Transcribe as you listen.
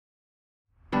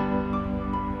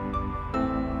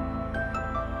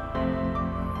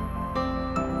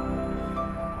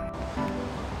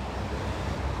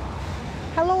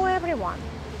everyone!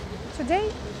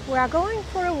 Today we are going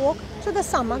for a walk to the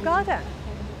Summer Garden.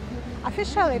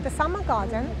 Officially, the Summer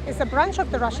Garden is a branch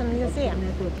of the Russian Museum.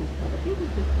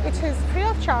 It is free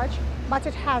of charge, but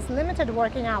it has limited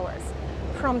working hours,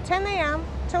 from 10 a.m.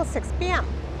 till 6 p.m.,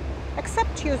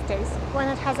 except Tuesdays when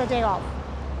it has a day off.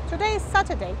 Today is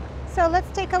Saturday, so let's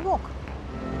take a walk.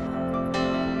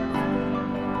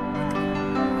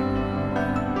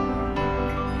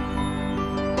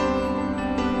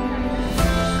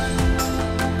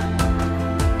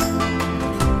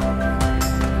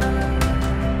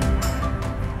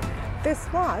 This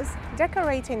vase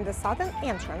decorating the southern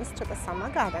entrance to the Summer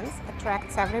Gardens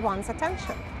attracts everyone's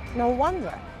attention. No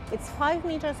wonder, it's 5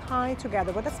 meters high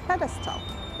together with its pedestal.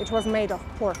 It was made of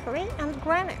porphyry and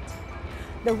granite.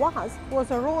 The vase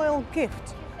was a royal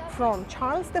gift from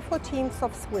Charles XIV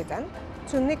of Sweden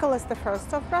to Nicholas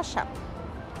I of Russia.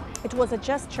 It was a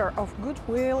gesture of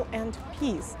goodwill and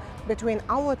peace between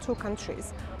our two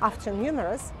countries after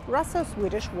numerous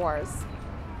Russo-Swedish wars.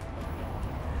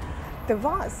 The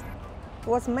vase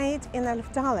was made in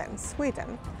Älvdalen,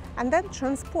 Sweden, and then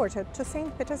transported to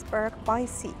St. Petersburg by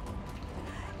sea.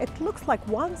 It looks like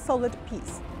one solid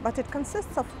piece, but it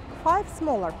consists of 5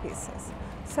 smaller pieces.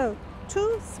 So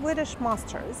 2 Swedish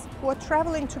masters were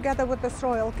traveling together with this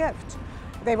royal gift.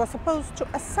 They were supposed to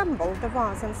assemble the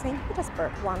vase in St.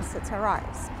 Petersburg once it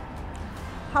arrives.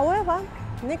 However,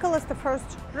 Nicholas I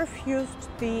refused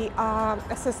the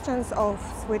assistance of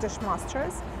Swedish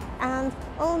masters, and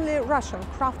only Russian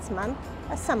craftsmen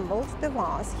assembled the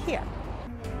vase here.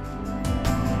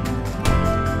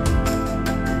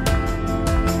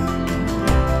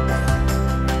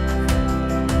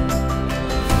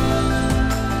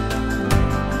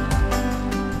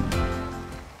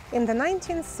 In the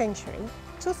 19th century,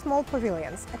 2 small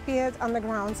pavilions appeared on the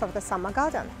grounds of the Summer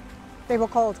Garden. They were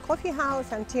called Coffee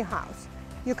House and Tea House.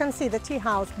 You can see the tea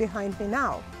house behind me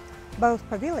now. Both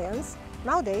pavilions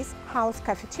nowadays house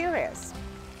cafeterias.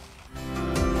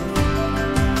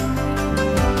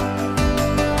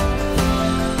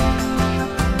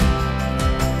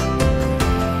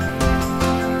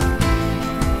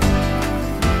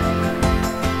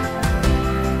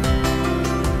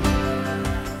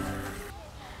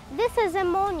 This is a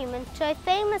monument to a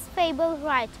famous fable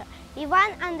writer,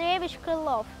 Ivan Andreevich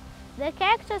Krylov. The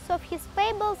characters of his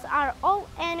fables are all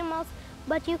animals,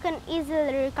 but you can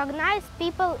easily recognize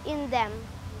people in them.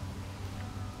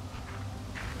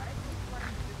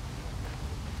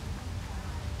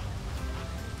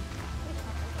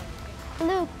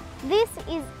 Look, this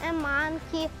is a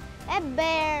monkey, a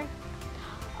bear,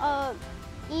 an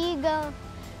eagle,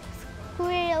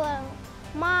 squirrel,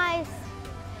 mice,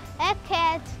 a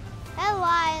cat, a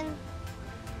lion,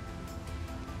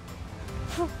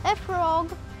 a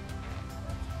frog,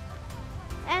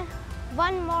 and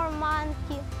one more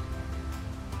monkey,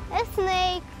 a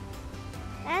snake,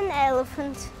 an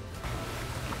elephant.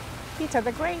 Peter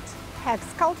the Great had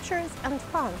sculptures and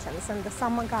fountains in the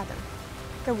Summer Garden.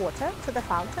 The water to the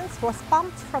fountains was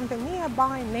pumped from the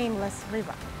nearby nameless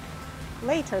river.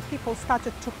 Later, people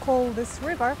started to call this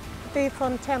river the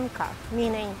Fontenka,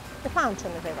 meaning the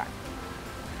fountain river.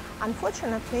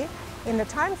 Unfortunately, in the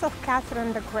times of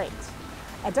Catherine the Great,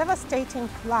 a devastating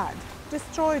flood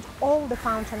destroyed all the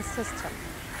fountain system,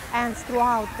 and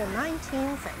throughout the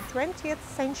 19th and 20th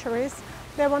centuries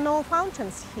there were no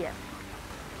fountains here.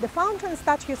 The fountains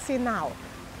that you see now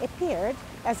appeared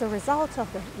as a result of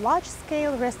the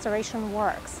large-scale restoration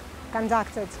works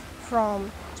conducted from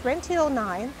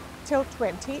 2009 till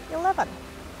 2011.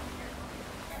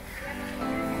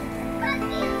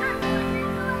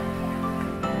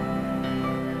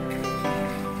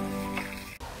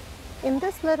 In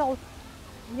this little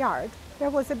yard there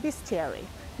was a bestiary.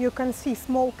 You can see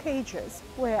small cages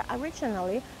where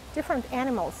originally different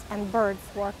animals and birds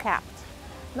were kept.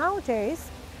 Nowadays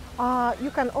you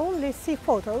can only see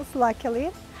photos, luckily,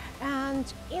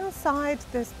 and inside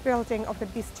this building of the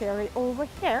bestiary over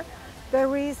here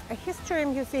there is a history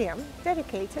museum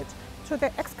dedicated to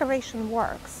the excavation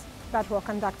works that were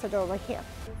conducted over here.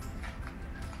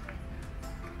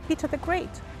 Peter the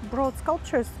Great brought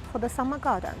sculptures for the Summer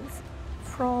Gardens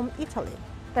from Italy.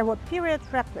 There were period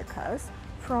replicas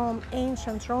from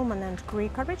ancient Roman and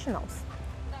Greek originals.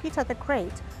 Peter the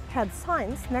Great had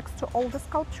signs next to all the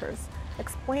sculptures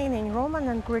explaining Roman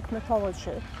and Greek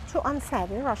mythology to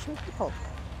unsavvy Russian people.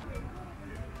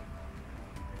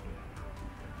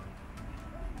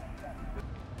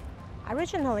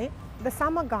 Originally, the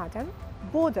Summer Garden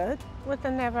bordered with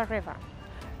the Neva River.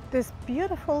 This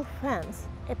beautiful fence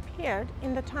appeared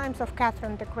in the times of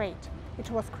Catherine the Great. It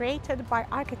was created by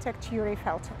architect Yuri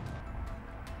Felton.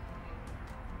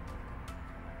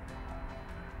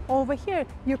 Over here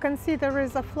you can see there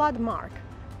is a flood mark.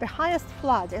 The highest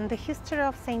flood in the history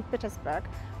of St. Petersburg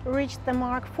reached the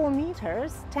mark 4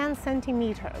 meters 10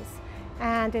 centimeters,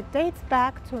 and it dates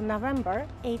back to November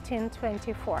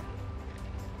 1824.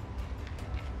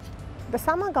 The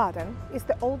Summer Garden is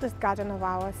the oldest garden of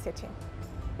our city.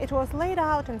 It was laid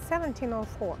out in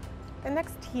 1704, the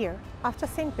next year after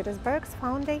St. Petersburg's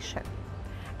foundation.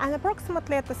 And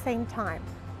approximately at the same time,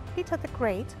 Peter the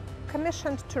Great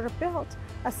commissioned to rebuild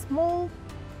a small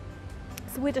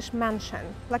Swedish mansion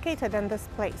located in this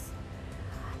place.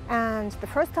 And the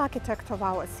first architect of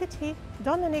our city,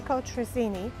 Domenico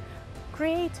Trezzini,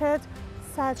 created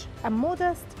such a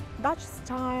modest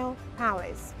Dutch-style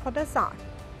palace for the Tsar.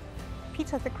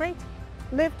 Peter the Great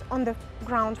lived on the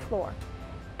ground floor,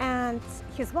 and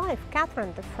his wife,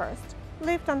 Catherine I,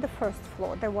 lived on the first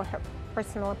floor. They were her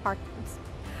personal apartments.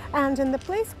 And in the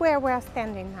place where we are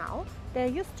standing now, there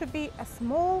used to be a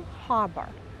small harbor.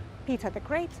 Peter the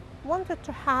Great wanted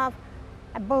to have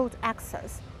a boat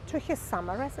access to his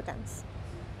summer residence.